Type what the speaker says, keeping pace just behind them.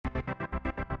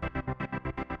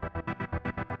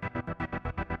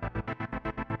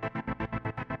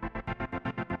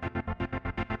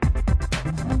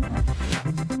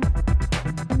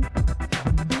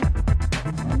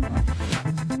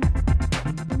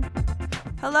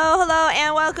Hello,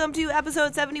 and welcome to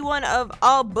episode 71 of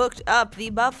All Booked Up,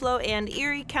 the Buffalo and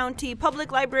Erie County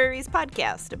Public Library's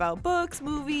podcast about books,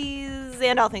 movies,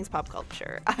 and all things pop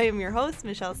culture. I am your host,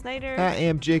 Michelle Snyder. I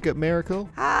am Jacob Miracle.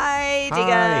 Hi, Jacob.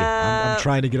 Hi. I'm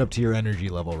trying to get up to your energy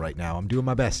level right now. I'm doing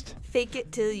my best. Fake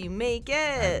it till you make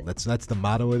it. That's the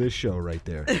motto of this show right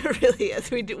there. It really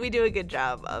is. We do a good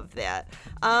job of that.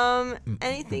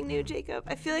 Anything new, Jacob?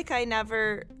 I feel like I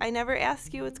never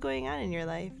ask you what's going on in your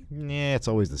life. Yeah, it's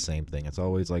always the same thing. It's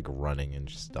always like running and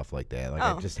just stuff like that. Like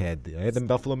I had the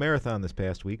Buffalo Marathon this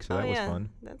past week, so that was fun.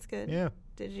 That's good. Yeah.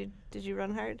 Did you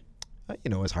run hard?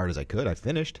 As hard as I could. I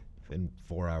finished in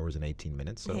 4 hours and 18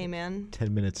 minutes. So hey, man.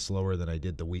 10 minutes slower than I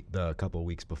did the couple of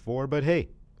weeks before. But hey,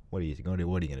 what are you going to do?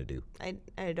 What are you going to do?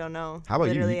 I don't know. How about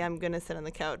Literally, you? I'm going to sit on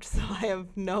the couch, so I have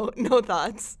no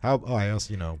thoughts. I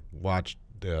also watched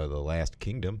The Last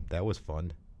Kingdom. That was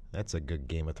fun. That's a good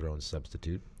Game of Thrones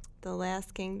substitute. The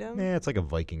Last Kingdom? Yeah, it's like a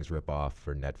Vikings ripoff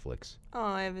for Netflix. Oh,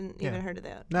 I haven't even heard of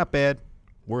that. Not bad.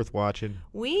 Worth watching.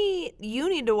 You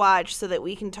need to watch so that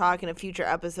we can talk in a future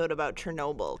episode about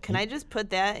Chernobyl. Can I just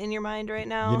put that in your mind right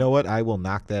now? You know what? I will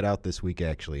knock that out this week,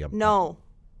 actually. No.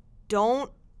 Don't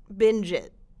binge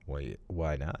it.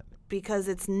 Why not? Because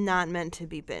it's not meant to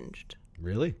be binged.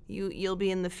 Really? You'll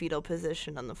be in the fetal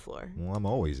position on the floor. Well, I'm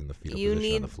always in the fetal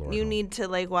position on the floor. You need to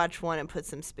watch one and put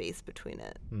some space between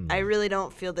it. I really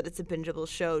don't feel that it's a bingeable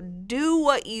show. Do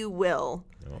what you will.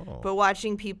 But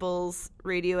watching people's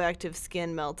radioactive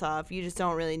skin melt off, you just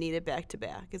don't really need it back to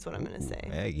back, is what I'm going to say.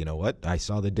 Hey, you know what? I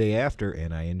saw the day after,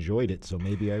 and I enjoyed it, so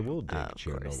maybe I will dig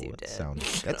Chernobyl. Of course you did.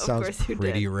 That sounds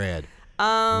pretty rad.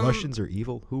 Russians are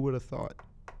evil? Who would have thought?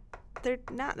 They're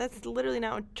not. That's literally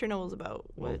not what Chernobyl's about.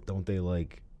 Well, don't they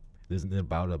isn't it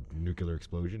about a nuclear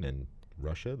explosion in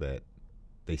Russia that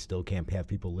they still can't have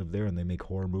people live there and they make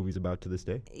horror movies about to this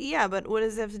day? Yeah, but what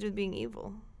does it have to do with being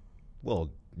evil? Well,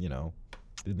 didn't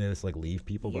they just leave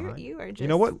people behind? You are just. You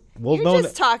know what? You're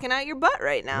just talking out your butt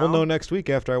right now. We'll know next week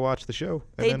after I watch the show.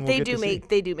 And they do make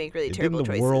really terrible choices. Didn't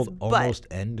the world almost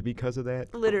end because of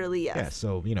that? Literally, yes. Yeah.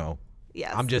 So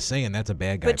Yes. I'm just saying that's a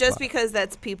bad guy. But just because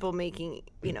that's people making,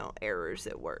 errors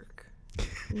at work.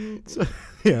 So,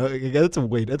 that's one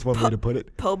way to put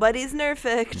it. Po Buddy's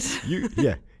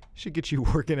nerfed. Should get you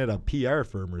working at a PR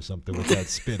firm or something with that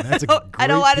spin. That's a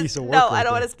great piece of work. No, I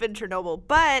don't want to spin Chernobyl.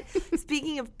 But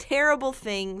speaking of terrible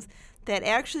things that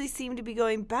actually seem to be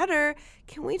going better,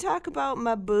 can we talk about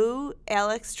my boo,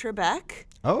 Alex Trebek?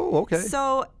 Oh, okay.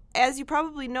 So, as you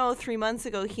probably know, 3 months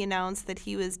ago, he announced that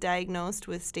he was diagnosed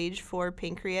with stage 4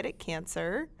 pancreatic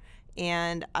cancer,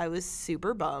 and I was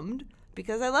super bummed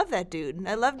because I love that dude.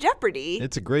 I love Jeopardy.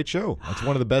 It's a great show. It's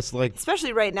one of the best,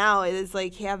 especially right now, it is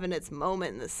having its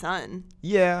moment in the sun.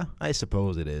 Yeah, I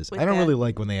suppose it is. I don't really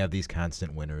like when they have these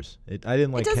constant winners. I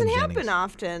didn't like. It doesn't Ken happen Jennings.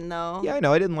 often, though. Yeah, I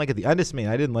know. I didn't like it. I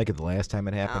didn't like it the last time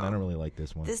it happened. No. I don't really like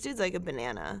this one. This dude's like a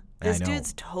banana. This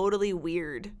dude's totally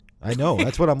weird. I know.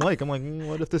 That's what I'm like. I'm like,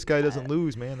 what if this guy doesn't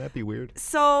lose, man? That'd be weird.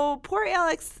 So poor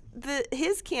Alex,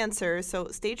 his cancer, so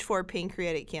stage 4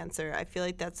 pancreatic cancer, I feel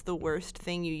like that's the worst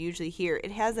thing you usually hear. It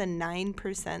has a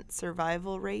 9%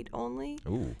 survival rate only,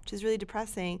 which is really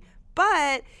depressing.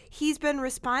 But he's been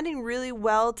responding really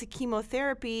well to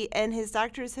chemotherapy, and his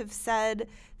doctors have said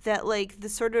that the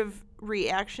sort of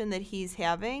reaction that he's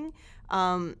having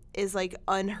is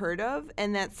unheard of,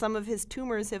 and that some of his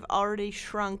tumors have already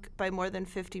shrunk by more than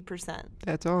 50%.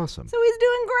 That's awesome. So he's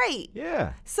doing great.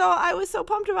 Yeah. So I was so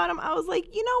pumped about him. I was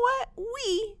like, you know what?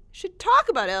 We should talk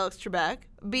about Alex Trebek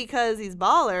because he's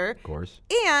baller. Of course.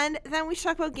 And then we should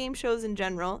talk about game shows in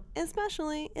general,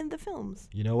 especially in the films.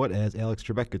 You know what? As Alex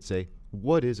Trebek could say,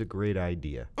 what is a great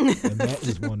idea? And that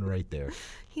is one right there.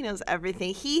 He knows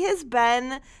everything. He has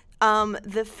been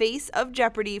the face of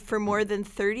Jeopardy for more than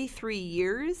 33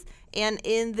 years and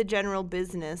in the general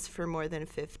business for more than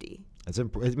 50.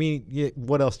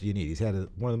 What else do you need? He's had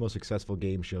one of the most successful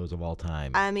game shows of all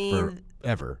time.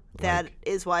 Forever. That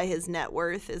is why his net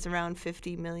worth is around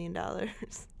 $50 million.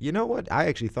 You know what? I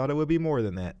actually thought it would be more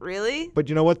than that. Really? But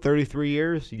you know what? 33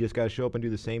 years, you just got to show up and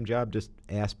do the same job. Just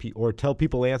ask or tell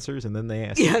people answers, and then they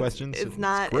ask you questions. It's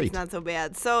not so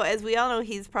bad. So as we all know,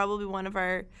 he's probably one of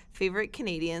our favorite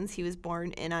Canadians. He was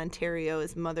born in Ontario.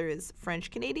 His mother is French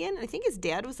Canadian. I think his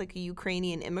dad was a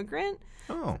Ukrainian immigrant.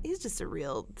 Oh. He's just a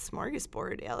real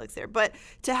smorgasbord, Alex, there. But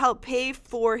to help pay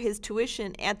for his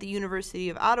tuition at the University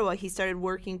of Ottawa, he started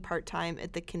working part-time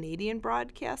at the Canadian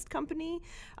Broadcast Company.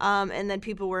 And then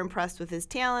people were impressed with his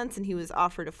talents, and he was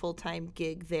offered a full-time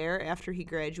gig there after he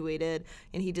graduated.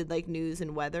 And he did news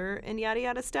and weather and yada,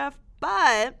 yada stuff.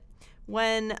 But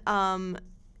when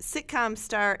sitcom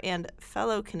star and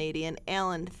fellow Canadian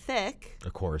Alan Thicke.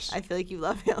 Of course. I feel like you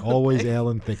love Alan Always Thicke.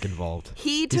 Alan Thicke involved.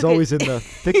 He's always in the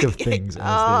thick of things, as they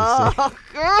say. Oh,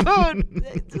 God.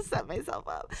 I just set myself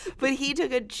up. But he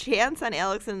took a chance on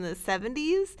Alex in the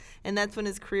 70s, and that's when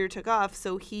his career took off.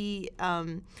 So he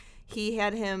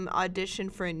had him audition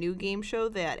for a new game show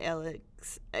that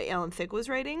Alan Thicke was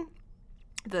writing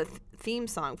the theme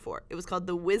song for. It was called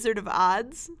The Wizard of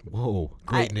Odds. Whoa,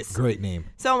 great name.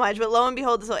 So much, but lo and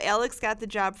behold, so Alex got the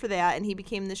job for that, and he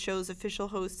became the show's official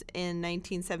host in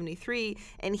 1973,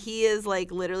 and he is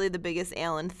like literally the biggest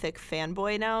Alan Thicke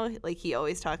fanboy now. Like he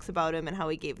always talks about him and how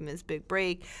he gave him his big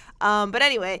break. But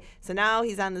anyway, so now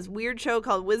he's on this weird show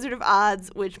called Wizard of Odds,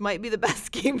 which might be the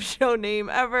best game show name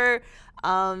ever.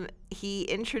 He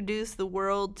introduced the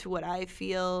world to what I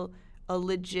feel a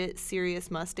legit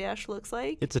serious mustache looks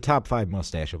like. It's a top 5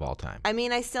 mustache of all time. I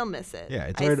mean, I still miss it.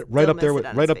 Yeah, it's right up there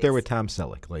with Tom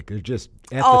Selleck. Like they're just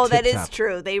at the tip that is top.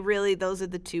 true. Those are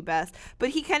the two best. But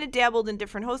he kind of dabbled in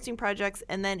different hosting projects,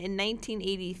 and then in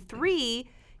 1983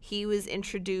 he was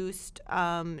introduced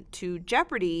to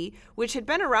Jeopardy, which had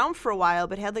been around for a while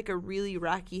but had like a really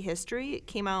rocky history. It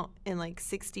came out in like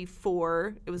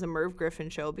 1964. It was a Merv Griffin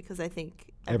show because I think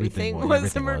everything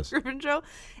was a Merv Griffin show.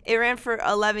 It ran for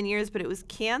 11 years, but it was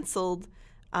canceled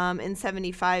in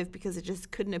 1975 because it just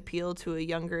couldn't appeal to a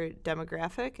younger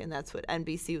demographic, and that's what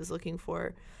NBC was looking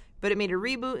for. But it made a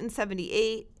reboot in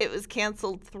 1978. It was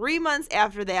canceled 3 months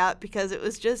after that because it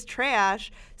was just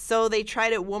trash. So they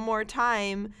tried it one more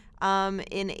time in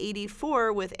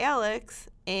 1984 with Alex,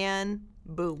 and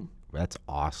boom. That's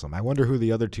awesome. I wonder who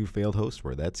the other two failed hosts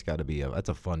were. That's got to be that's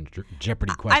a fun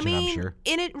Jeopardy question, I'm sure.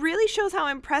 And it really shows how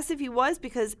impressive he was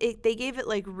because they gave it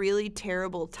like really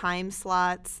terrible time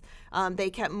slots. They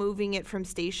kept moving it from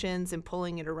stations and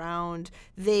pulling it around.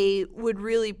 They would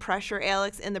really pressure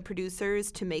Alex and the producers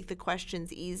to make the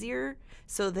questions easier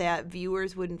so that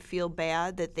viewers wouldn't feel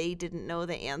bad that they didn't know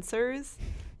the answers.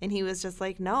 And he was just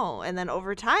like, no. And then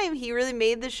over time, he really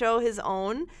made the show his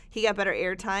own. He got better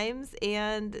air times,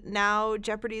 and now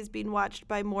Jeopardy is being watched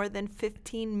by more than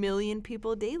 15 million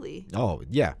people daily. Oh,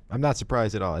 yeah. I'm not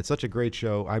surprised at all. It's such a great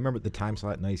show. I remember the time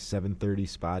slot, nice 7:30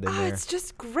 spot in there. It's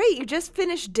just great. You just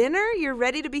finished dinner. You're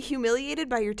ready to be humiliated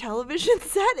by your television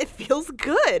set. It feels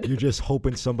good. You're just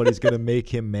hoping somebody's going to make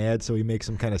him mad, so he makes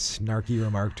some kind of snarky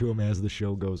remark to him as the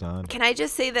show goes on. Can I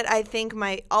just say that I think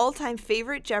my all-time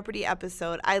favorite Jeopardy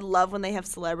episode, I love when they have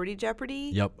Celebrity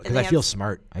Jeopardy. Yep, because I feel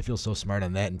smart. I feel so smart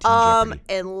on that in Team Jeopardy.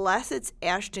 Unless it's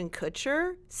Ashton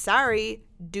Kutcher. Sorry.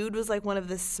 Dude was like one of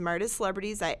the smartest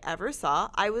celebrities I ever saw.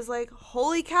 I was like,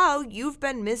 holy cow, you've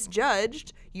been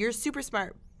misjudged. You're super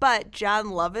smart. But John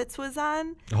Lovitz was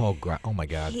on. Oh my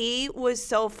God. He was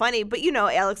so funny. But,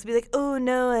 Alex would be like, oh,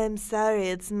 no, I'm sorry.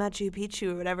 It's Machu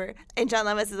Picchu or whatever. And John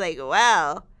Lovitz is like,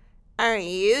 wow, aren't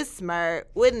you smart?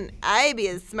 Wouldn't I be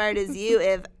as smart as you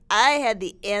if I had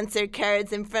the answer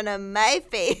cards in front of my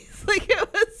face? Like,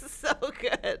 it was so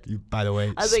good. You, by the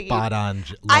way, spot on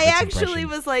Lovitz I actually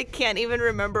was like, can't even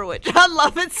remember what John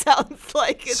Lovitz sounds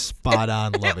like. Spot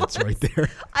on Lovitz right there.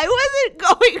 I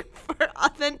wasn't going for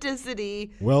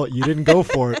authenticity. Well, you didn't go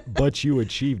for it, but you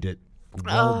achieved it.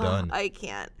 Well done. I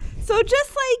can't. So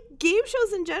just like game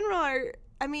shows in general are,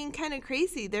 kind of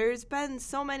crazy. There's been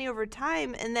so many over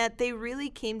time, and that they really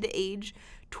came to age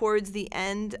towards the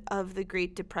end of the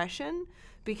Great Depression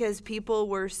because people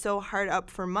were so hard up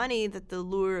for money that the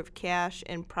lure of cash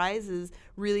and prizes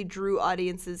really drew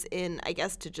audiences in, I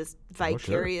guess, to just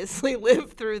vicariously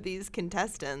live through these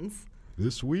contestants.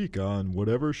 This week on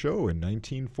whatever show in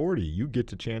 1940, you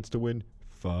get a chance to win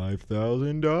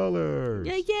 $5,000.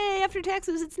 Yeah, yay, after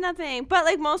taxes, it's nothing. But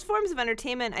like most forms of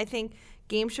entertainment, I think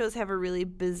game shows have a really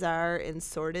bizarre and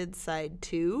sordid side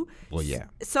too. Well, yeah.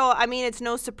 So, it's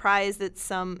no surprise that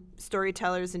some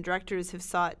storytellers and directors have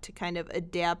sought to kind of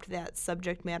adapt that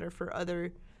subject matter for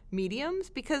other mediums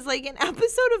because like an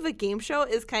episode of a game show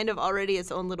is kind of already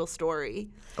its own little story.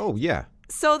 Oh, yeah.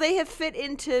 So they have fit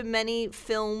into many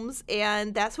films,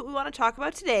 and that's what we want to talk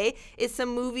about today, is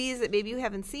some movies that maybe you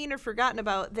haven't seen or forgotten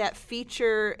about that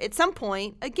feature, at some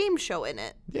point, a game show in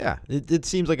it. Yeah, it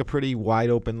seems like a pretty wide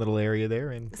open little area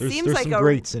there, and there's like some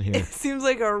greats in here. It seems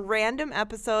like a random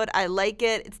episode. I like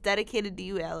it. It's dedicated to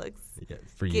you, Alex. Yeah,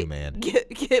 for you, man.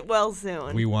 Get well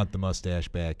soon. We want the mustache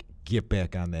back. Get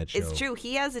back on that show. It's true.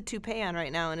 He has a toupee on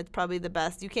right now, and it's probably the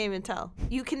best. You can't even tell.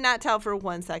 You cannot tell for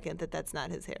 1 second that that's not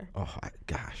his hair. Oh,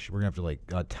 gosh. We're going to have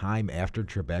to, time after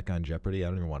Trebek on Jeopardy. I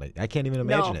don't even want to. I can't even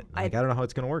imagine it. I don't know how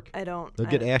it's going to work. I don't. They'll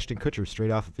get Ashton Kutcher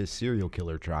straight off of his serial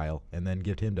killer trial and then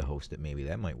get him to host it maybe.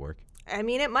 That might work. I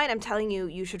mean, it might. I'm telling you,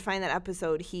 you should find that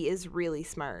episode. He is really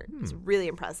smart. It's really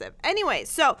impressive. Anyway,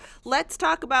 so let's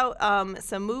talk about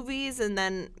some movies and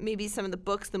then maybe some of the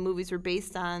books the movies were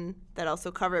based on that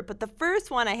also cover it. But the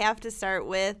first one I have to start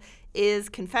with is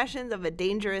Confessions of a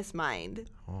Dangerous Mind.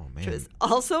 Oh, man. Which is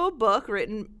also a book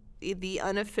written, the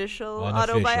unofficial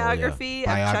autobiography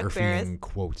of Chuck Barris. And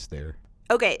quotes there.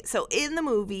 Okay, so in the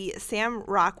movie, Sam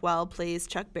Rockwell plays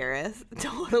Chuck Barris,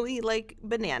 totally like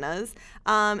bananas.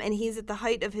 And he's at the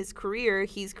height of his career.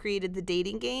 He's created The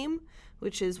Dating Game,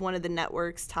 which is one of the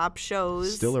network's top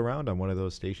shows. Still around on one of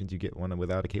those stations. You get one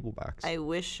without a cable box. I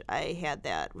wish I had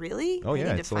that. Really? Oh, yeah.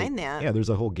 I need to find that. Yeah, there's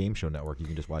a whole game show network. You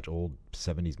can just watch old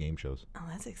 70s game shows. Oh,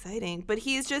 that's exciting. But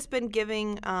he's just been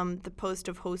giving the post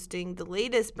of hosting the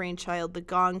latest brainchild, The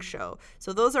Gong Show.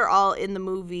 So those are all in the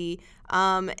movie.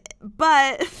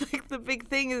 But like, the big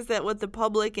thing is that what the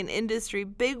public and industry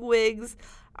bigwigs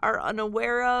are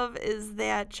unaware of is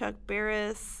that Chuck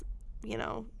Barris,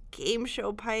 game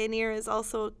show pioneer, is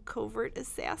also a covert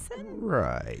assassin.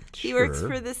 Right. He works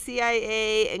for the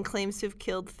CIA and claims to have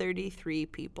killed 33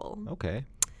 people. Okay.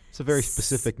 It's a very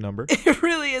specific number. It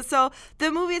really is. So the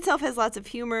movie itself has lots of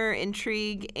humor,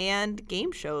 intrigue, and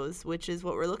game shows, which is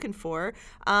what we're looking for.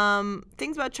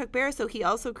 Things about Chuck Barris, so he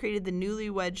also created the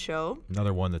Newlywed Show.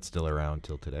 Another one that's still around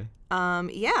till today.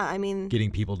 Yeah, I mean... Getting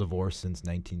people divorced since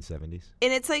 1970s.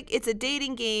 And it's a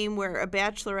dating game where a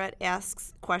bachelorette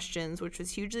asks questions, which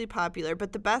was hugely popular.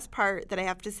 But the best part that I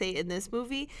have to say in this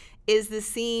movie is the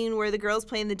scene where the girl's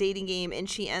playing the dating game and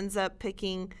she ends up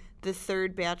picking the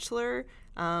third bachelor.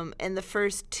 And the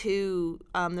first two,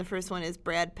 the first one is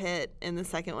Brad Pitt and the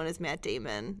second one is Matt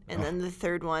Damon. And then the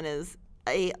third one is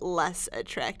a less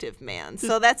attractive man.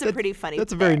 So that's a pretty funny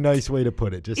That's a very nice way to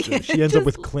put it. She ends up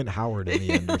with Clint Howard in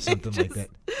the end or something like that.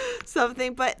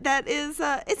 Something, but that is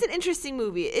it's an interesting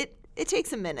movie. It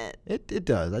takes a minute. It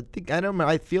does.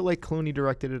 I feel like Clooney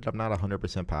directed it. I'm not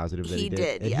 100% positive that he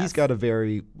did. And yes. he's got a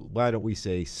very, why don't we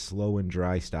say, slow and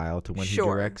dry style to when he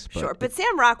directs. But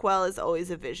Sam Rockwell is always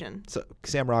a vision. So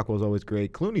Sam Rockwell's always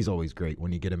great. Clooney's always great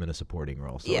when you get him in a supporting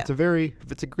role. So yeah.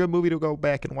 It's a good movie to go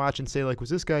back and watch and say, like, was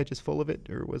this guy just full of it,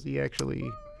 or was he actually?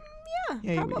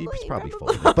 Yeah, he was probably full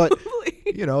of it.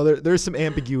 But there's some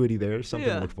ambiguity there. There's something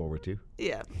to look forward to.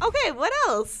 Yeah. Okay. What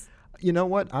else? You know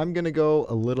what? I'm going to go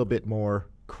a little bit more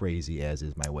crazy, as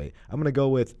is my way. I'm going to go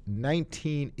with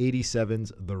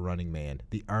 1987's The Running Man,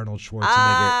 the Arnold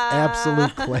Schwarzenegger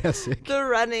absolute classic. The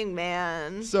Running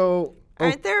Man. So,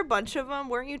 aren't there a bunch of them?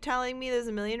 Weren't you telling me there's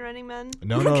a million Running Men?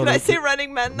 No. Can I say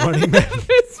Running Men? Running Men.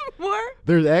 There's more?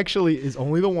 There actually is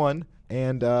only the one,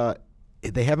 and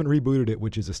they haven't rebooted it,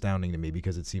 which is astounding to me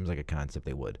because it seems like a concept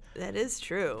they would. That is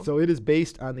true. So it is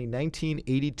based on the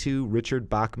 1982 Richard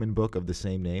Bachman book of the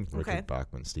same name. Okay. Richard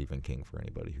Bachman, Stephen King, for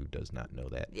anybody who does not know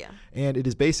that. Yeah. And it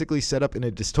is basically set up in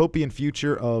a dystopian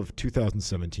future of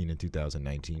 2017 and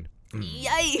 2019.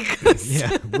 Yikes.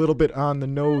 Yeah, a little bit on the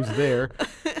nose there.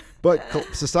 But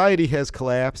society has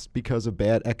collapsed because of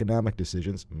bad economic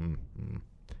decisions.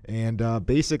 And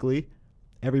basically...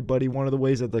 one of the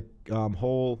ways that the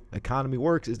whole economy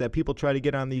works is that people try to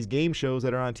get on these game shows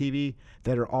that are on TV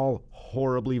that are all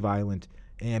horribly violent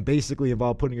and basically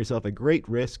involve putting yourself at great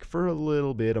risk for a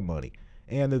little bit of money.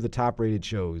 And they're the top-rated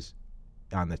shows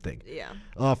on the thing. Yeah.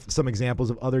 Some examples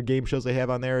of other game shows they have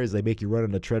on there is they make you run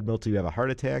on a treadmill till you have a heart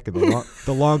attack, and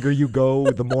the longer you go,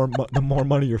 the more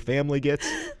money your family gets.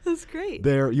 That's great.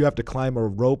 There, you have to climb a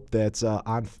rope that's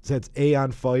on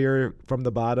fire from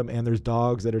the bottom, and there's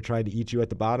dogs that are trying to eat you at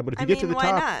the bottom. But if you get to the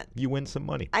top, you win some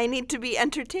money. I need to be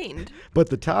entertained. But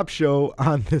the top show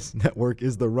on this network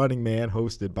is The Running Man,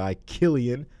 hosted by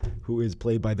Killian, who is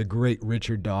played by the great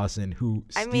Richard Dawson, who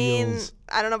steals...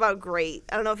 I don't know about great.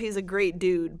 I don't know if he's a great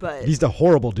dude, but... He's a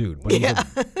horrible dude, but he's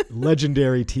a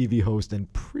legendary TV host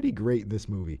and pretty great in this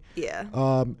movie. Yeah.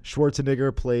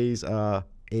 Schwarzenegger plays a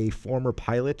former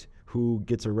pilot who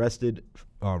gets arrested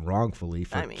wrongfully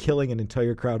for killing an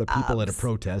entire crowd of people at a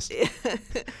protest.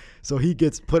 So he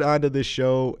gets put onto this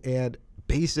show and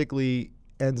basically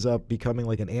ends up becoming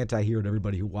like an anti-hero to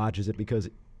everybody who watches it because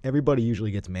everybody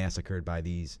usually gets massacred by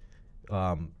these...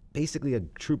 basically a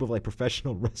troupe of like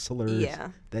professional wrestlers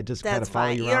that just kind of follow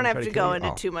you around. You don't have to go into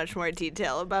too much more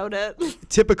detail about it.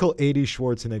 Typical 80s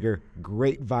Schwarzenegger,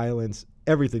 great violence.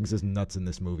 Everything's just nuts in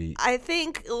this movie. I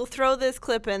think we'll throw this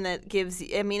clip in that gives you,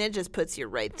 it just puts you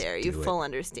right there. You have full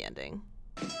understanding.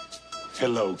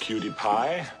 Hello, cutie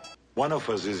pie. One of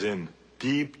us is in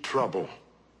deep trouble.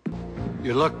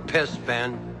 You look pissed,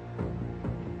 Ben.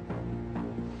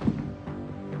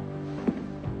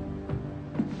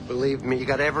 Believe me, you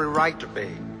got every right to be.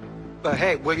 But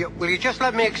hey, will you just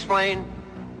let me explain?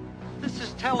 This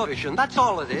is television, that's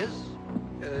all it is.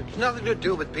 It's nothing to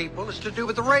do with people. It's to do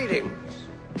with the ratings.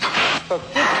 For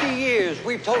 50 years,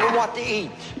 we've told them what to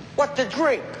eat, what to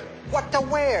drink, what to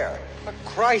wear. For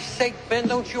Christ's sake, Ben,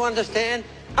 don't you understand?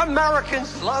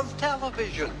 Americans love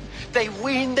television. They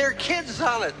wean their kids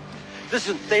on it.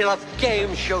 Listen, they love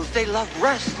game shows. They love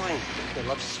wrestling. They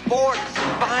love sports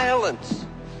and violence.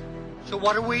 So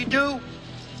what do?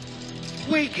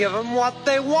 We give them what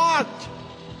they want.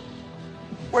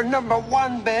 We're number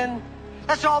one, Ben.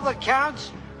 That's all that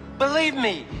counts. Believe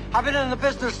me, I've been in the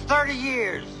business 30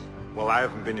 years. Well, I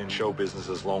haven't been in show business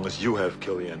as long as you have,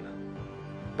 Killian.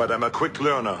 But I'm a quick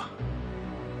learner.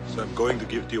 So I'm going to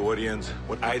give the audience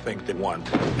what I think they want.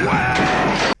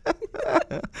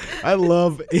 I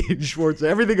love Aiden Schwartz.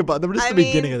 Everything about them. Just the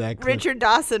beginning of that clip. Richard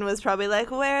Dawson was probably like,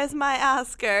 "Where's my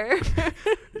Oscar?"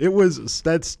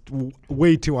 That's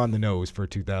way too on the nose for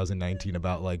 2019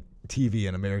 about like TV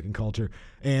and American culture.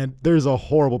 And there's a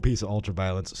horrible piece of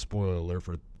ultraviolence. Spoiler alert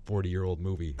for 40-year-old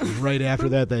movie. Right after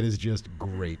that is just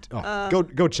great. Oh,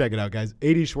 go check it out, guys.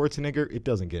 A.D. Schwarzenegger. It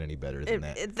doesn't get any better than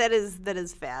that. That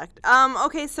is fact.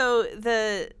 Okay, so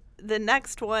the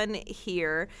next one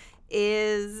here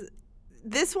is.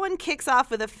 This one kicks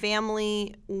off with a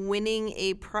family winning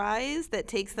a prize that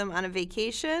takes them on a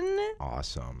vacation.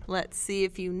 Awesome. Let's see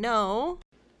if you know.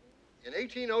 In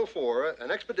 1804, an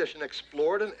expedition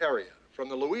explored an area from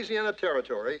the Louisiana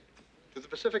Territory to the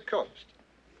Pacific coast.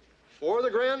 For the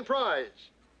grand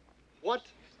prize, what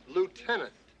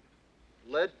lieutenant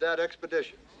led that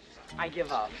expedition? I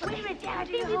give up. Wait a minute, Dad.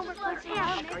 Do homework.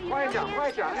 Quiet down.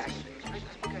 I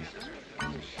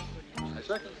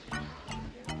second.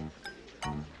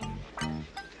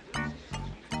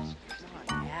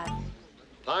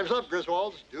 Time's up,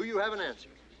 Griswolds. Do you have an answer?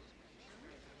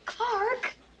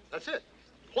 Clark. That's it.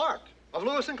 Clark of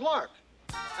Lewis and Clark.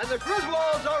 And the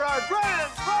Griswolds are our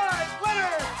grand prize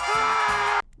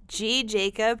winners! Gee,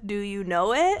 Jacob, do you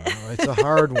know it? Oh, it's a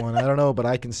hard one. I don't know, but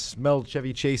I can smell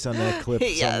Chevy Chase on that clip for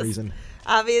some reason.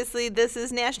 Obviously, this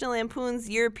is National Lampoon's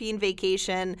European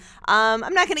Vacation. I'm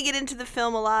not going to get into the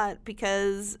film a lot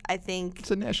because I think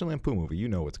it's a National Lampoon movie. You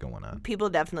know what's going on. People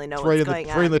definitely know what's going on.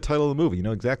 It's right in the title of the movie. You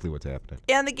know exactly what's happening.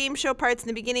 And the game show part's in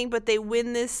the beginning, but they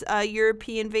win this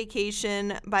European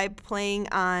Vacation by playing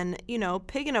on,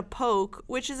 Pig in a Poke,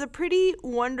 which is a pretty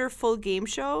wonderful game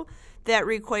show that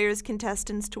requires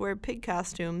contestants to wear pig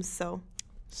costumes. So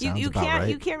you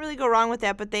can't really go wrong with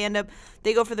that. But they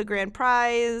go for the grand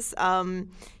prize,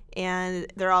 and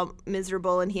they're all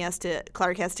miserable, and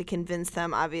Clark has to convince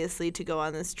them, obviously, to go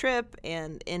on this trip.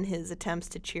 And in his attempts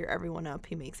to cheer everyone up,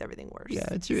 he makes everything worse. Yeah,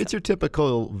 it's your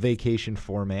typical vacation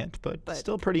format, but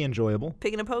still pretty enjoyable.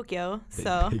 Pig in a Poke, yo.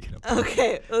 Pig in a Poke.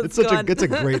 Okay, it's a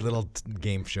great little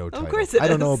game show title. Of course it is. I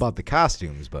don't know about the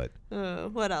costumes, but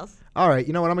what else? All right,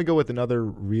 you know what? I'm gonna go with another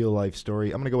real life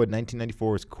story. I'm gonna go with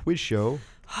 1994's Quiz Show.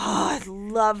 Oh, I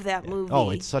love that movie. Oh,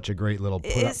 it's such a great little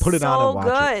put it on and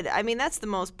watch it. I mean, that's the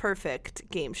most perfect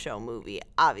game show movie,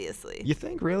 obviously. You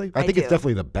think, really? I think it's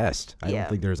definitely the best. I don't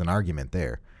think there's an argument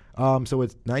there. So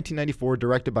it's 1994,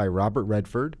 directed by Robert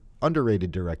Redford.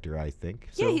 Underrated director, I think.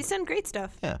 So, yeah, he's done great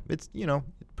stuff. Yeah, it's,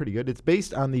 pretty good. It's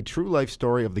based on the true life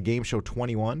story of the game show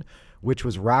 21, which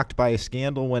was rocked by a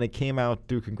scandal when it came out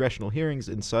through congressional hearings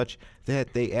and such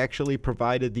that they actually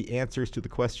provided the answers to the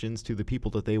questions to the people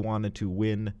that they wanted to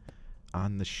win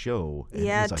on the show. And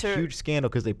it was a huge scandal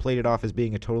because they played it off as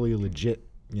being a totally legit,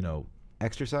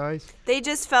 exercise. They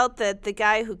just felt that the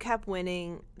guy who kept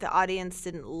winning, the audience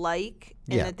didn't like,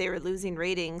 and that they were losing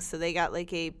ratings, so they got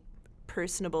like a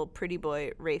personable pretty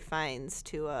boy Ralph Fiennes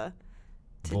to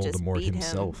Voldemort just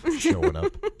himself showing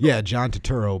up. Yeah, John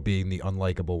Turturro being the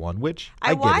unlikable one, which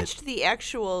I watched the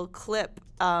actual clip.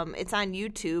 It's on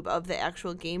YouTube of the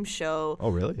actual game show. Oh,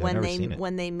 really? I've never seen it.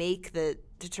 When they make the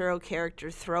Turturro character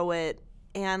throw it,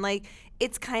 and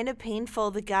it's kind of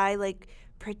painful. The guy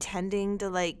pretending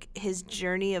to his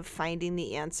journey of finding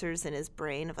the answers in his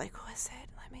brain of who is it?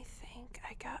 Let me think.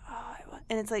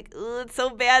 And it's it's so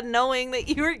bad knowing that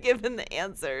you were given the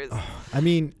answers. I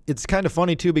mean, it's kind of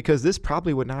funny, too, because this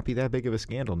probably would not be that big of a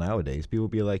scandal nowadays. People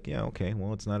would be like, yeah, okay,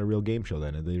 well, it's not a real game show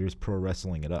then. And they're just pro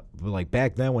wrestling it up. But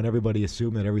back then when everybody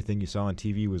assumed that everything you saw on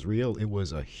TV was real, it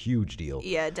was a huge deal.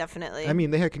 Yeah, definitely. I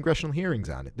mean, they had congressional hearings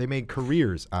on it. They made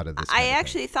careers out of this. I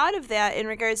actually thought of that in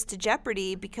regards to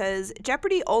Jeopardy because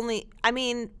Jeopardy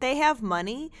they have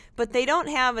money, but they don't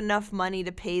have enough money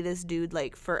to pay this dude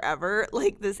forever.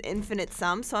 like this infinite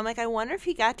sum. So I'm like, I wonder if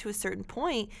he got to a certain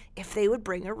point if they would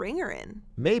bring a ringer in.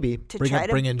 Maybe. To bring try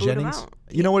to in boot him Jennings. out.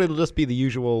 You know what? It'll just be the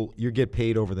usual, you get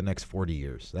paid over the next 40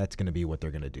 years. That's going to be what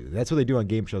they're going to do. That's what they do on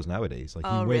game shows nowadays. Like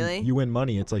really? You win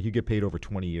money. It's like you get paid over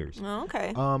 20 years. Oh,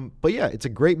 okay. But yeah, it's a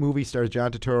great movie. Stars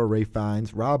John Turturro, Ray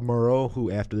Fiennes, Rob Morrow,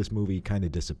 who after this movie kind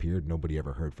of disappeared. Nobody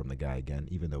ever heard from the guy again,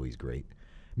 even though he's great.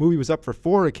 Movie was up for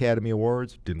 4 Academy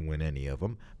Awards. Didn't win any of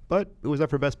them. But it was up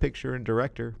for Best Picture and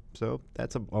Director. So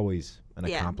that's always an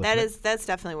accomplishment. That's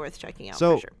definitely worth checking out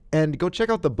so, for sure. And go check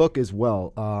out the book as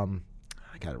well.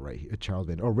 I got it right here. Charles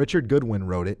Van. Richard Goodwin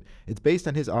wrote it. It's based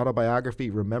on his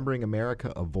autobiography, Remembering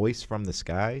America: A Voice from the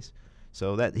Skies.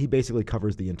 So that he basically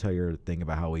covers the entire thing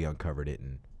about how he uncovered it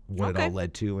and what it all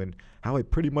led to, and how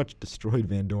it pretty much destroyed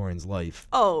Van Doren's life.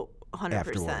 Oh, 100%.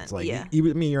 Afterwards, like yeah.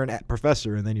 you're a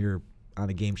professor, and then you're on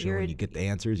a game show and you get the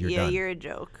answers. You're done. Yeah, you're a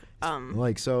joke.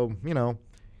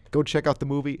 Go check out the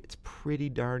movie. It's pretty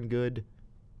darn good.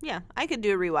 Yeah, I could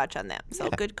do a rewatch on that. So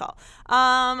good call.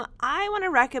 I want to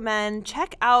recommend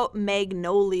check out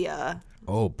Magnolia.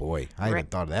 Oh boy, I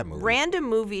haven't thought of that movie. Random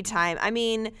movie time. I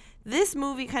mean, this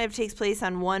movie kind of takes place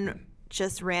on one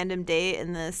just random day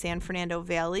in the San Fernando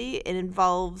Valley. It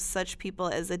involves such people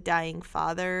as a dying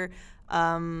father,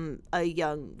 a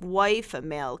young wife, a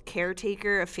male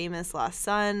caretaker, a famous lost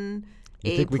son,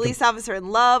 a police officer in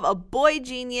love, a boy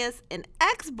genius, an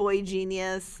ex-boy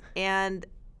genius, and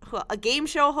a game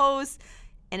show host,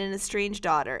 and an estranged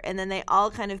daughter. And then they all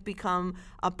kind of become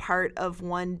a part of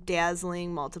one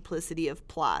dazzling multiplicity of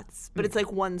plots. But it's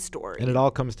like one story. And it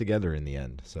all comes together in the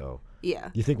end. So yeah.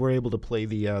 You think we're able to play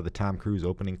the Tom Cruise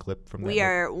opening clip from that? We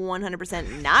are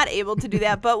 100% not able to do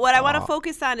that. But what I want to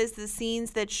focus on is the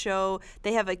scenes that show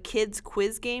they have a kids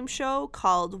quiz game show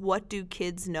called What Do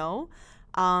Kids Know?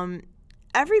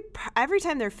 Every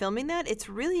time they're filming that, it's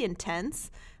really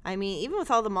intense. I mean, even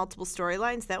with all the multiple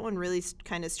storylines, that one really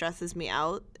kind of stresses me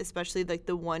out, especially like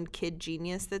the one kid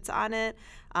genius that's on it.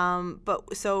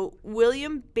 But so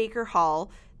William Baker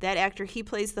Hall, that actor, he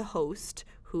plays the host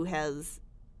who has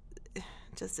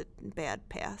just a bad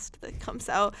past that comes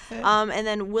out. And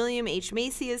then William H.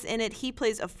 Macy is in it. He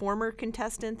plays a former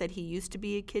contestant that he used to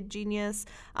be a kid genius.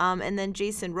 And then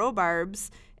Jason Robarbs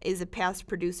is a past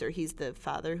producer. He's the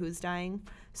father who's dying.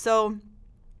 So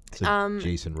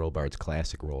Jason Robard's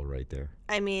classic role right there.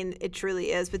 I mean, it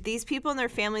truly is. But these people and their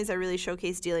families are really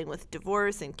showcased dealing with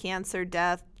divorce and cancer,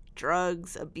 death,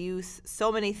 drugs, abuse,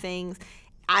 so many things.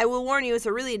 I will warn you, it's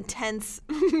a really intense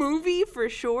movie for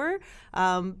sure,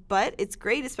 but it's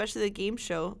great, especially the game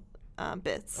show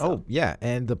bits. So. Oh, yeah,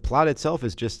 and the plot itself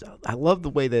is just, I love the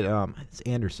way that, it's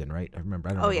Anderson, right? I don't remember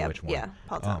which one. Yeah,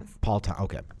 Paul Thomas. Paul Thomas,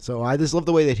 okay. So I just love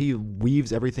the way that he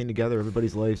weaves everything together.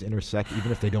 Everybody's lives intersect,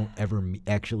 even if they don't ever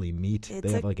actually meet.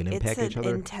 They have like an impact on each other.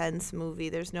 It's an intense movie.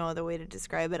 There's no other way to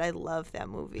describe it. I love that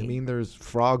movie. I mean, there's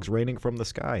frogs raining from the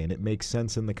sky, and it makes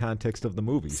sense in the context of the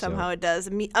movie. Somehow it does.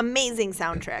 Amazing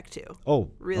soundtrack, too.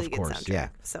 Oh, really of good course, soundtrack. Yeah.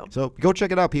 So go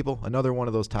check it out, people. Another one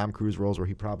of those Tom Cruise roles where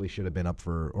he probably should have been up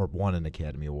for or won an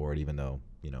Academy Award, even though,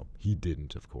 he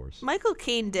didn't, of course. Michael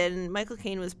Caine did, and Michael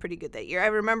Caine was pretty good that year. I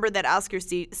remember that Oscar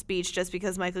speech just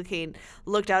because Michael Caine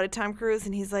looked out at Tom Cruise,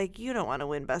 and he's like, you don't want to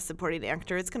win Best Supporting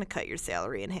Actor. It's going to cut your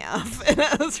salary in half. And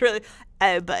I was really,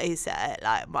 but he said,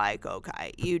 like, Michael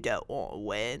Caine, you don't want to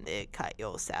win. It cut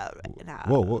your salary in half.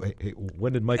 Whoa. Hey,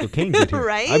 when did Michael Caine get here?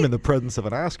 Right? I'm in the presence of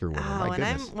an Oscar winner. My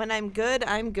goodness. When I'm good,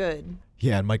 I'm good.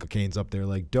 Yeah, and Michael Caine's up there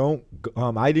like,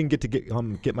 I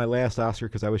didn't get my last Oscar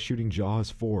because I was shooting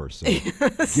Jaws 4, so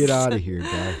get out of here,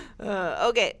 guy.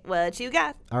 Okay, what you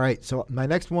got? All right, so my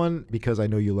next one, because I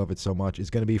know you love it so much, is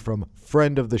going to be from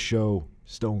friend of the show,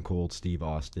 Stone Cold Steve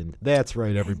Austin. That's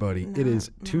right, everybody. It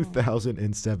is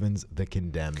 2007's The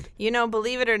Condemned.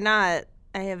 Believe it or not,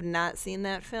 I have not seen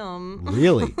that film.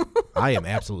 Really? I am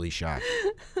absolutely shocked.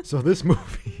 So this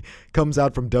movie comes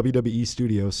out from WWE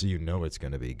Studios, so you know it's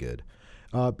going to be good.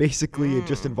 Basically, it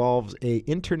just involves a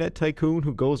internet tycoon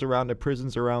who goes around to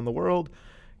prisons around the world,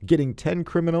 getting 10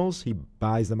 criminals. He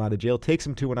buys them out of jail, takes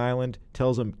them to an island,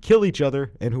 tells them kill each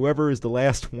other, and whoever is the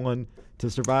last one to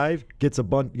survive gets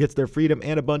their freedom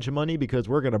and a bunch of money, because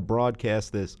we're going to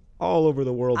broadcast this all over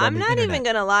the world. I'm not even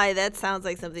going to lie. That sounds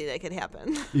like something that could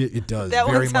happen. It does. That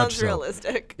very one much sounds so.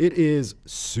 realistic. It is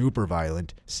super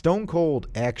violent. Stone Cold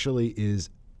actually is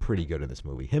pretty good in this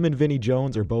movie. Him and Vinnie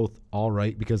Jones are both all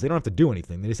right because they don't have to do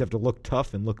anything. They just have to look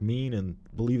tough and look mean and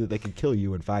believe that they can kill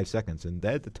you in 5 seconds, and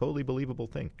that's a totally believable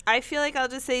thing. I feel like I'll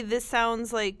just say this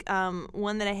sounds like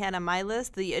one that I had on my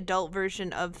list, the adult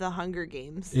version of The Hunger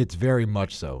Games. It's very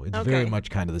much so. It's very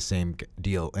much kind of the same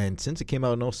deal. And since it came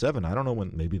out in 2007, I don't know when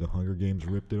maybe The Hunger Games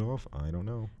ripped it off. I don't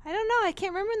know. I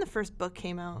can't remember when the first book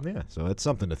came out. Yeah, so that's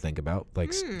something to think about.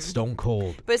 Like Stone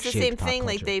Cold. But it's the same pop thing.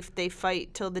 culture. Like they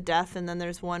fight till the death, and then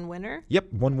there's one winner.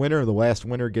 Yep, one winner. The last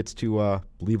winner gets to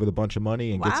leave with a bunch of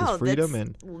money and gets his freedom.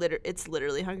 And it's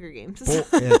literally Hunger Games.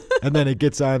 and then it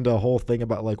gets on to a whole thing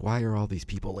about like, why are all these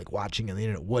people like watching on the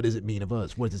internet? What does it mean of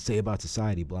us? What does it say about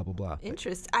society? Blah blah blah.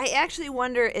 Interesting. I actually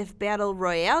wonder if Battle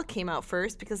Royale came out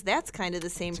first, because that's kind of the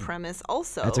same premise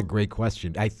also. That's a great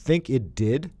question. I think it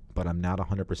did, but I'm not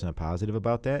 100% positive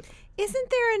about that. Isn't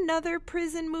there another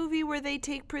prison movie where they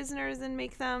take prisoners and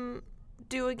make them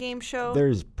do a game show?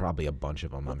 There's probably a bunch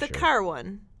of them, I'm the sure. car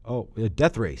one. Oh,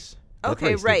 Death Race.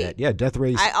 Okay, Race did right. that. Yeah, Death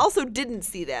Race. I also didn't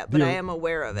see that, but I am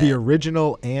aware of it. The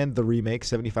original and the remake,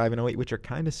 75 and 08, which are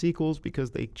kind of sequels because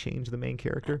they changed the main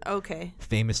character. Okay.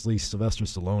 Famously, Sylvester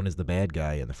Stallone is the bad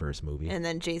guy in the first movie. And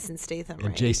then Jason Statham, And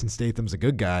right? Jason Statham's a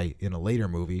good guy in a later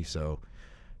movie, so,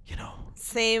 you know.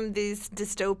 Same, these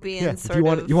dystopian Yeah, sort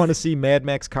if of... you want to see Mad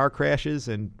Max car crashes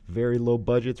and very low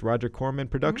budgets, Roger Corman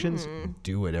productions,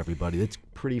 do it, everybody. It's a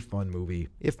pretty fun movie,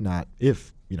 if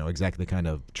exactly the kind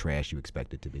of trash you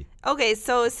expect it to be. Okay,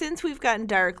 so since we've gotten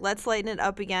dark, let's lighten it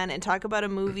up again and talk about a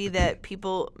movie that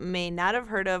people may not have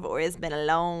heard of or has been a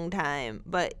long time,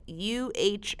 but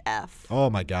UHF. Oh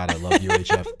my God, I love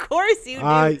UHF. Of course you do.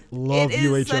 I love it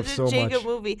UHF is such so a Jacob much.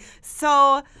 movie.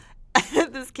 So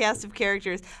this cast of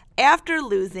characters, after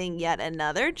losing yet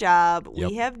another job,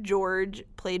 we have George,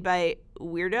 played by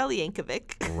Weird Al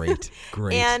Yankovic. Great.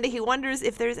 And he wonders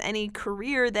if there's any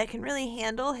career that can really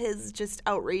handle his just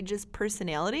outrageous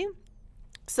personality.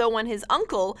 So when his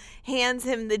uncle hands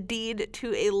him the deed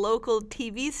to a local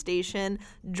TV station,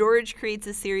 George creates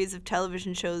a series of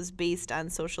television shows based on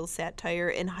social satire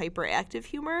and hyperactive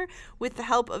humor with the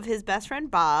help of his best friend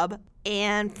Bob,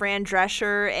 and Fran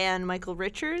Drescher and Michael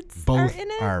Richards Both are in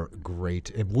it. are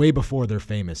great. And way before they're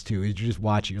famous, too. You just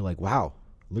watch it, you're like, wow,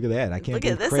 look at that. I can't Look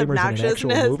believe at this Kramer's in an actual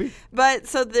obnoxiousness. movie. But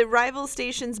so the rival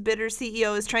station's bitter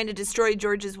CEO is trying to destroy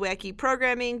George's wacky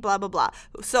programming, blah, blah, blah.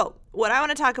 So what I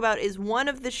want to talk about is one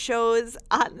of the shows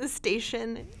on the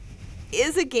station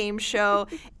is a game show,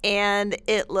 and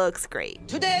it looks great.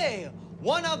 Today,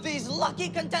 one of these lucky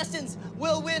contestants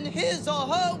will win his or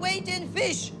her weight in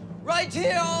fish right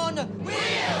here on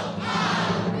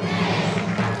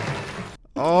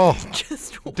Oh,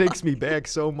 Just takes me back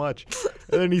so much.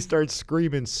 And then he starts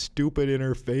screaming stupid in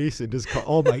her face and just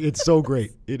it's so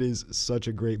great. It is such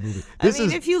a great movie.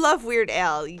 if you love Weird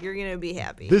Al, you're going to be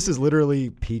happy. This is literally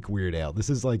peak Weird Al.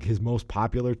 This is like his most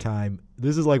popular time.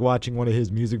 This is like watching one of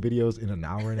his music videos in an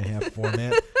hour and a half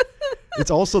format. It's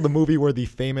also the movie where the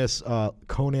famous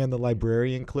Conan the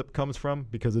Librarian clip comes from,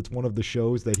 because it's one of the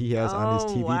shows that he has on his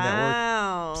TV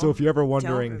network. So if you're ever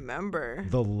wondering Don't remember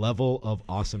the level of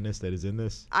awesomeness that is in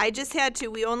this, I just had to.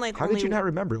 We own how did you not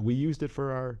remember it? We used it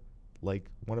for our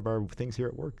one of our things here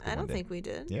at work. I don't think we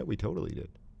did. Yeah, we totally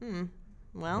did.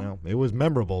 Well, It was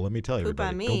memorable. Let me tell you, poop on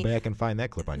everybody. me. Go back and find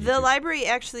that clip on The YouTube. library,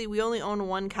 actually, we only own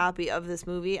one copy of this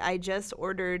movie. I just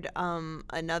ordered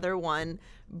another one,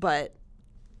 but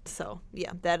so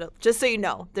yeah, that just so you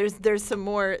know, there's some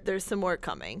more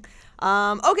coming.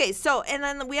 Okay, so and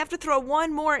then we have to throw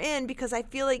one more in because I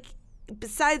feel like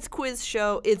besides quiz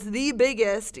show, it's the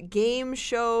biggest game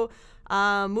show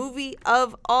movie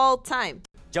of all time.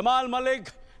 Jamal Malik,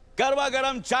 garba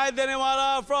garam chai dene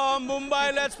wala from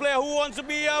Mumbai. Let's play Who Wants to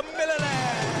Be a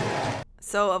Millionaire?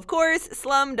 So of course,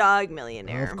 Slumdog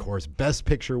Millionaire. Of course, Best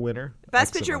Picture winner. Best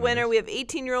Excellent Picture winner, winners. we have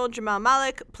 18-year-old Jamal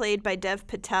Malik, played by Dev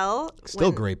Patel.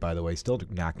 Still great, by the way. Still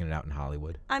knocking it out in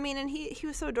Hollywood. I mean, and he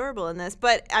was so adorable in this.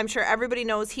 But I'm sure everybody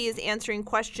knows he is answering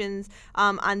questions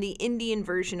on the Indian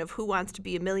version of Who Wants to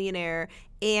Be a Millionaire.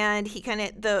 And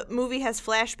the movie has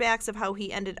flashbacks of how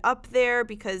he ended up there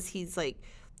because he's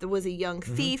there was a young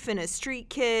thief and a street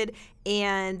kid.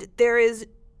 And there is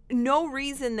no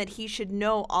reason that he should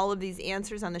know all of these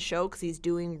answers on the show because he's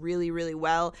doing really, really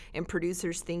well, and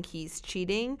producers think he's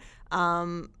cheating.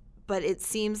 But it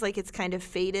seems like it's kind of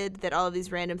fated that all of these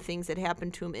random things that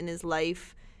happened to him in his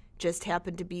life just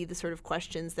happen to be the sort of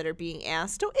questions that are being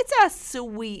asked. So it's a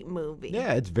sweet movie.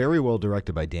 Yeah, it's very well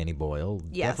directed by Danny Boyle.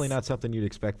 Yes. Definitely not something you'd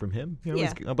expect from him.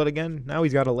 Yeah. But again, now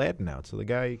he's got Aladdin out, so the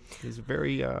guy is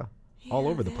very all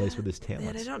over the place with his That I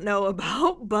talents. don't know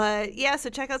about, but yeah, so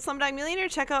check out Slumdog Millionaire,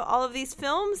 check out all of these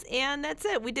films, and that's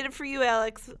it. We did it for you,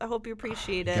 Alex. I hope you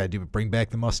appreciate it. Gotta bring back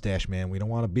the mustache, man. We don't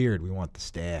want a beard. We want the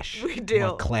stash. We do.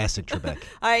 Want classic Trebek.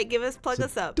 All right, plug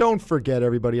us up. Don't forget,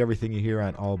 everybody, everything you hear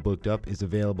on All Booked Up is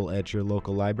available at your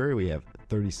local library. We have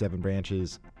 37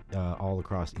 branches all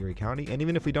across Erie County. And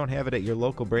even if we don't have it at your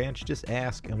local branch, just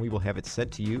ask and we will have it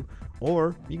sent to you.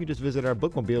 Or you can just visit our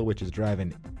bookmobile, which is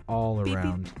driving all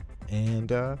around.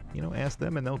 and ask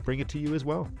them, and they'll bring it to you as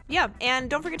well. Yeah, and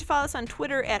don't forget to follow us on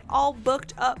Twitter at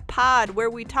AllBookedUpPod, where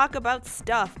we talk about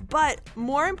stuff. But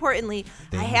more importantly,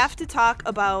 I have to talk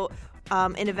about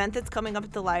an event that's coming up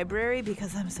at the library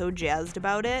because I'm so jazzed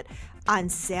about it. On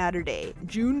Saturday,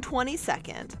 June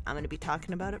 22nd, I'm going to be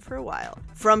talking about it for a while.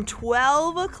 From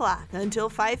 12 o'clock until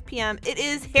 5 p.m., it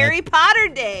is Harry Potter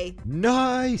Day.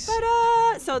 Nice.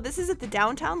 Ta-da! So this is at the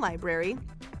downtown library.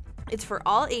 It's for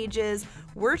all ages.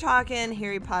 We're talking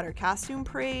Harry Potter costume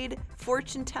parade,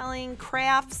 fortune telling,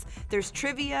 crafts. There's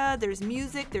trivia, there's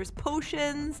music, there's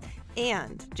potions.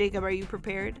 And, Jacob, are you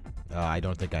prepared? I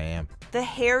don't think I am. The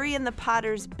Harry and the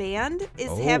Potters Band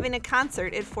is having a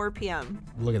concert at 4 p.m.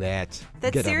 Look at that.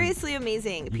 That's seriously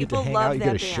amazing. You People get to hang love out, you that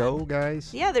get a band. show,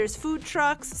 guys. Yeah, there's food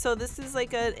trucks. So this is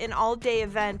like an all-day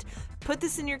event. Put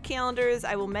this in your calendars.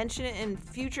 I will mention it in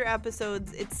future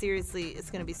episodes. It's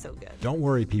going to be so good. Don't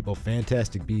worry, people.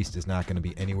 Fantastic Beast is not going to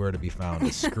be anywhere to be found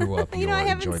to screw up your I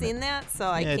haven't enjoyment. seen that, so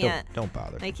I can't. Don't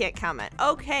bother. I can't comment.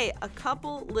 Okay, a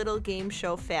couple little game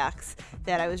show facts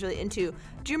that I was really into.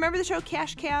 Do you remember the show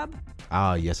Cash Cab?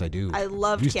 Yes, I do. I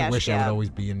loved Used Cash to wish Cab. I would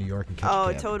always be in New York and catch a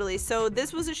Oh, cab. totally. So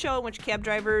this was a show in which cab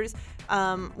drivers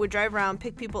would drive around,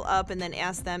 pick people up, and then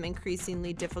ask them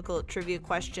increasingly difficult trivia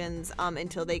questions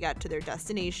until they got to their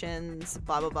destinations,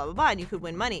 blah, blah, blah, blah, blah, and you could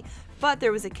win money. But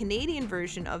there was a Canadian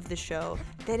version of the show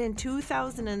that in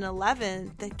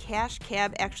 2011, the Cash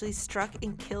Cab actually struck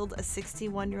and killed a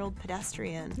 61-year-old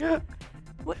pedestrian. Yeah.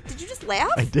 What? Did you just laugh?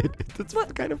 I did. That's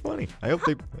kind of funny. I hope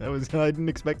I didn't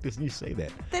expect you to say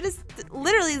that. That is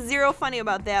literally zero funny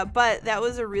about that, but that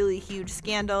was a really huge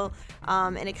scandal,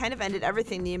 and it kind of ended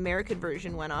everything. The American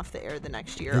version went off the air the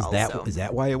next year. Is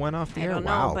that why it went off the air? I don't know,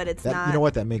 Wow. but it's that, not. You know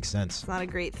what? That makes sense. It's not a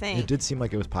great thing. It did seem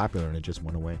like it was popular, and it just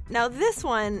went away. Now this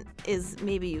one is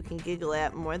maybe you can giggle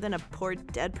at more than a poor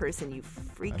dead person. You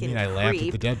freaking I laughed at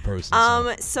creep. the dead person.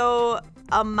 So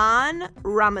Aman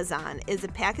Ramazan is a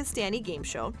Pakistani game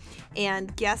show,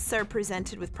 and guests are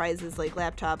presented with prizes like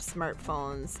laptops,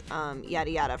 smartphones,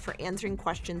 yada yada, for answering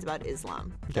questions about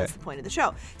Islam. That's the point of the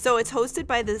show. So it's hosted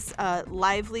by this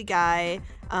lively guy,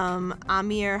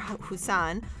 Amir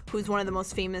Hussain, who's one of the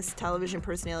most famous television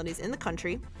personalities in the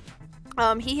country.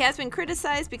 He has been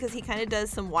criticized because he kind of does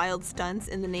some wild stunts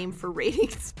in the name for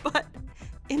ratings, but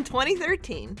in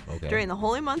 2013, during the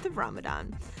holy month of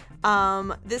Ramadan,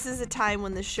 this is a time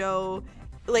when the show,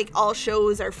 like all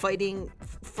shows are fighting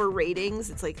for ratings.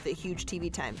 It's like the huge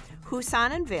TV time.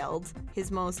 Hussain unveiled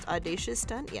his most audacious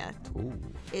stunt yet. Ooh.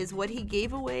 Is what he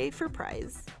gave away for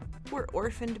prize were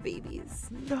orphaned babies.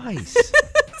 Nice.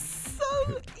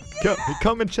 So, yeah.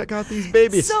 Come and check out these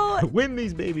babies. So, win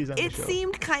these babies on the It show.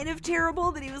 seemed kind of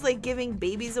terrible that he was like giving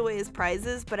babies away as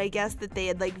prizes, but I guess that they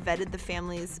had like vetted the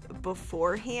families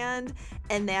beforehand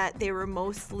and that they were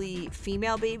mostly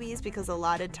female babies because a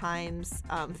lot of times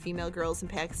female girls in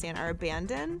Pakistan are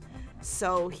abandoned.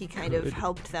 So he kind of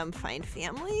helped them find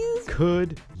families.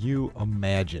 Could you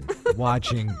imagine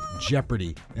watching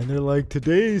Jeopardy and they're like,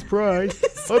 today's prize,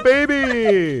 a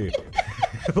baby?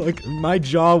 Like my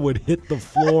jaw would hit the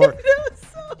floor.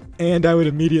 And I would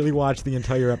immediately watch the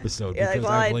entire episode because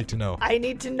I'd like to know. I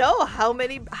need to know how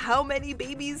many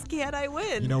babies can I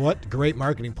win? You know what? Great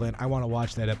marketing plan. I want to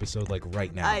watch that episode like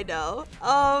right now. I know.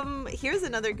 Here's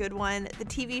another good one. The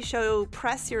TV show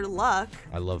Press Your Luck.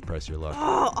 I love Press Your Luck.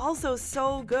 Oh, also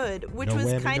so good. Which No was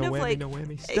whammy, kind no of whammy, like no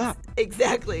whammy. Stop.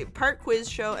 Exactly. Part quiz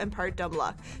show and part dumb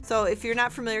luck. So if you're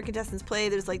not familiar, contestants play.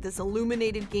 There's like this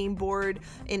illuminated game board,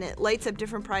 and it lights up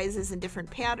different prizes in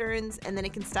different patterns, and then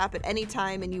it can stop at any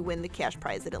time, and you win the cash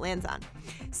prize that it lands on.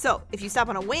 So if you stop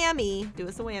on a whammy, do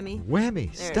us a whammy.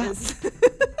 Whammy. There Stop. it is.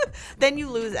 Then you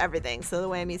lose everything. So the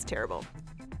whammy's terrible.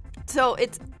 So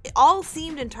it all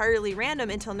seemed entirely random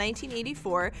until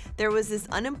 1984. There was this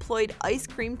unemployed ice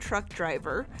cream truck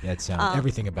driver. That sounds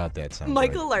everything about that sounds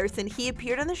Michael right. Larson. He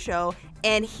appeared on the show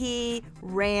and he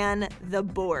ran the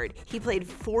board. He played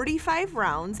 45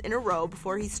 rounds in a row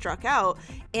before he struck out,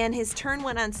 and his turn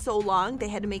went on so long they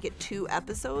had to make it 2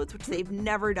 episodes, which they've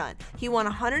never done. He won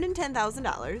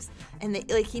 $110,000 and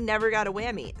he never got a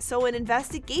whammy. So an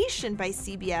investigation by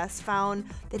CBS found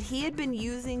that he had been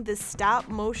using the stop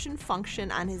motion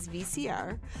function on his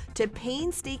VCR to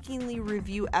painstakingly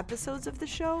review episodes of the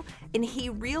show, and he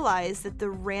realized that the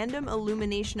random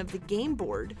illumination of the game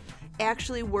board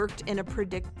actually worked in a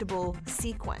predictable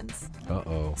sequence.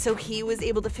 Uh-oh. So he was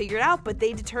able to figure it out, but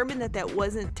they determined that that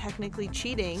wasn't technically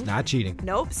cheating. It's not cheating.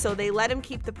 Nope. So they let him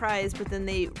keep the prize, but then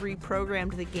they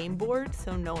reprogrammed the game board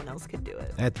so no one else could do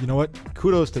it. You know what?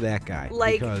 Kudos to that guy.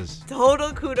 Like, because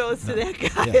total kudos to that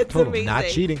guy. yeah, It's total. amazing. Not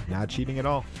cheating. Not cheating at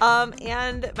all.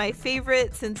 And my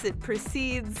favorite, since it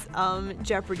precedes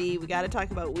Jeopardy, we got to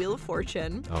talk about Wheel of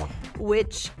Fortune,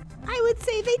 which I would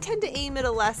say they tend to aim at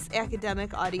a less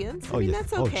academic audience. I mean,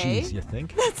 that's okay. Oh, geez, you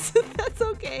think? That's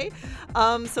okay.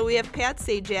 So we have Pat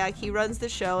Sajak, he runs the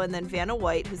show, and then Vanna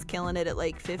White, who's killing it at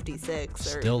like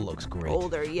 56 or still looks great.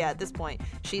 Older, yeah, at this point.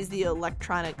 She's the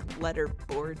electronic letter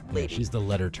board lady. Yeah, she's the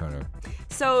letter turner.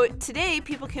 So today,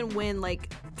 people can win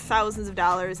like thousands of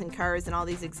dollars in cars and all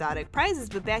these exotic prizes,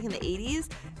 but back in the 80s,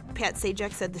 Pat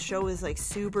Sajak said the show was like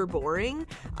super boring,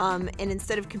 and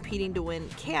instead of competing to win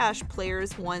cash,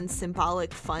 players won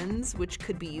symbolic funds, which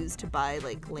could be used to buy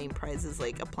like lame prizes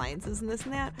like appliances and this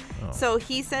and that. So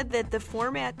he said that the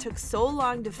format took so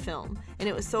long to film, and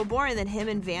it was so boring that him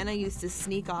and Vanna used to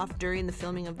sneak off during the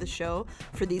filming of the show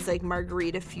for these like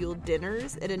margarita-fueled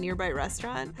dinners at a nearby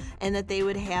restaurant, and that they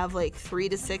would have like 3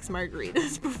 to 6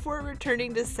 margaritas before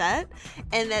returning to set,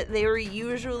 and that they were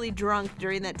usually drunk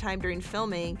during that time during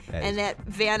filming. That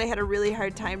Vanna had a really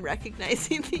hard time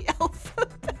recognizing the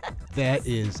alphabet. That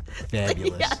is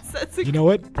fabulous. Yes, that's you know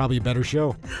what? Probably a better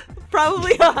show.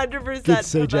 Probably 100%. Get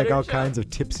Sajak all kinds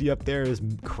of tipsy up there, is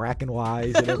cracking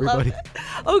wise at everybody.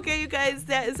 Okay, you guys,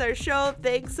 that is our show.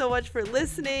 Thanks so much for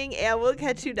listening, and we'll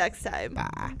catch you next time.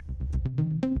 Bye.